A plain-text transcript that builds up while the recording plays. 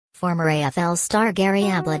Former AFL star Gary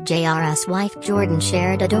Ablett Jr's wife Jordan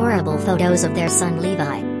shared adorable photos of their son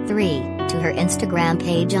Levi, 3, to her Instagram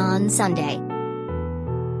page on Sunday.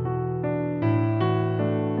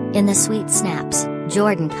 In the sweet snaps,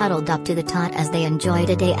 Jordan cuddled up to the tot as they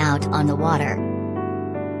enjoyed a day out on the water.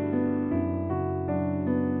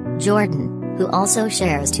 Jordan, who also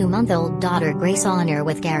shares 2-month-old daughter Grace Honor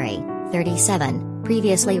with Gary, 37,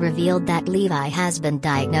 previously revealed that Levi has been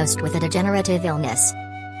diagnosed with a degenerative illness.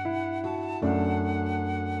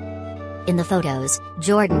 In the photos,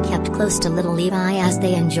 Jordan kept close to little Levi as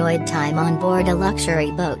they enjoyed time on board a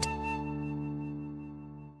luxury boat.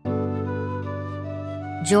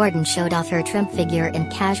 Jordan showed off her trim figure in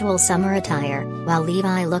casual summer attire, while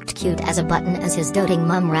Levi looked cute as a button as his doting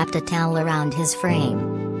mum wrapped a towel around his frame.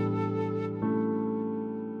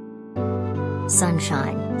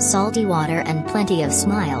 Sunshine, salty water and plenty of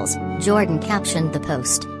smiles, Jordan captioned the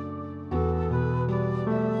post.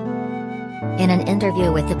 In an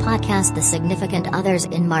interview with the podcast The Significant Others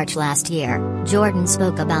in March last year, Jordan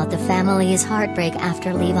spoke about the family's heartbreak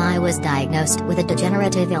after Levi was diagnosed with a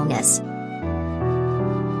degenerative illness.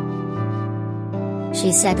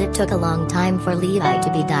 She said it took a long time for Levi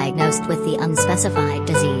to be diagnosed with the unspecified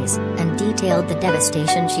disease, and detailed the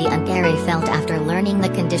devastation she and Gary felt after learning the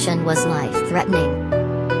condition was life-threatening.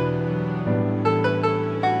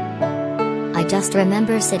 "I just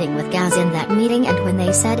remember sitting with Gaz in that meeting, and when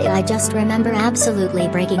they said it, I just remember absolutely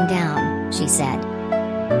breaking down," she said.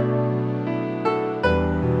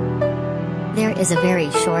 There is a very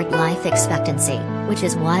short life expectancy, which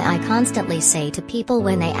is why I constantly say to people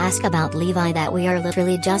when they ask about Levi that we are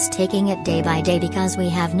literally just taking it day by day because we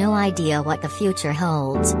have no idea what the future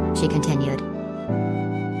holds, she continued.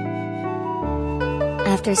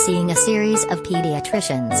 After seeing a series of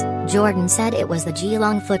pediatricians, Jordan said it was the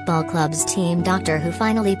Geelong Football Club's team doctor who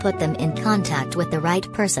finally put them in contact with the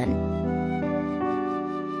right person.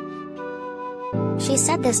 She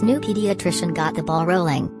said this new pediatrician got the ball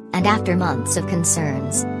rolling, and after months of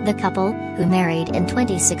concerns, the couple, who married in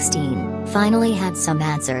 2016, finally had some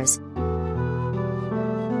answers.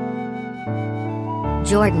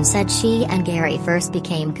 Jordan said she and Gary first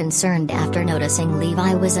became concerned after noticing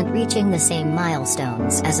Levi wasn't reaching the same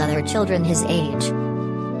milestones as other children his age.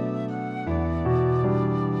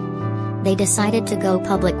 They decided to go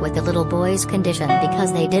public with the little boy's condition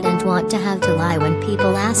because they didn't want to have to lie when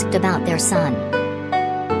people asked about their son.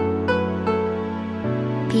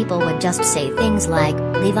 People would just say things like,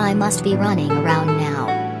 "Levi must be running around now."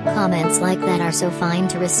 Comments like that are so fine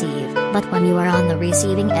to receive, but when you are on the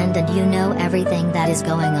receiving end and you know everything that is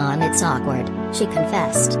going on, it's awkward, she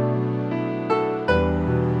confessed.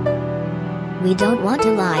 "We don't want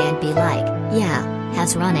to lie and be like, yeah,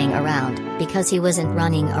 he's running around, because he wasn't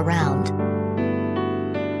running around."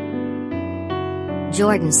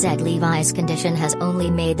 Jordan said Levi's condition has only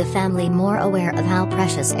made the family more aware of how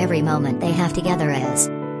precious every moment they have together is.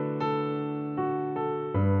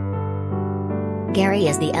 Gary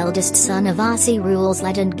is the eldest son of Aussie rules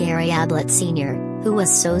legend Gary Ablett Jr, who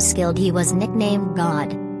was so skilled he was nicknamed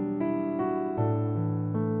God.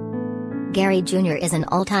 Gary Jr is an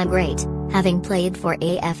all-time great, having played for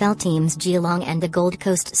AFL teams Geelong and the Gold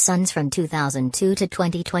Coast Suns from 2002 to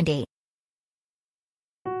 2020.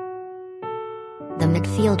 The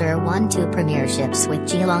midfielder won 2 premierships with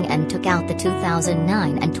Geelong and took out the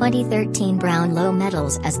 2009 and 2013 Brownlow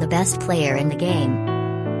medals as the best player in the game.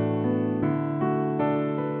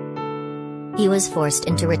 He was forced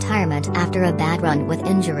into retirement after a bad run with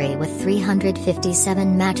injury with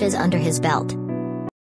 357 matches under his belt.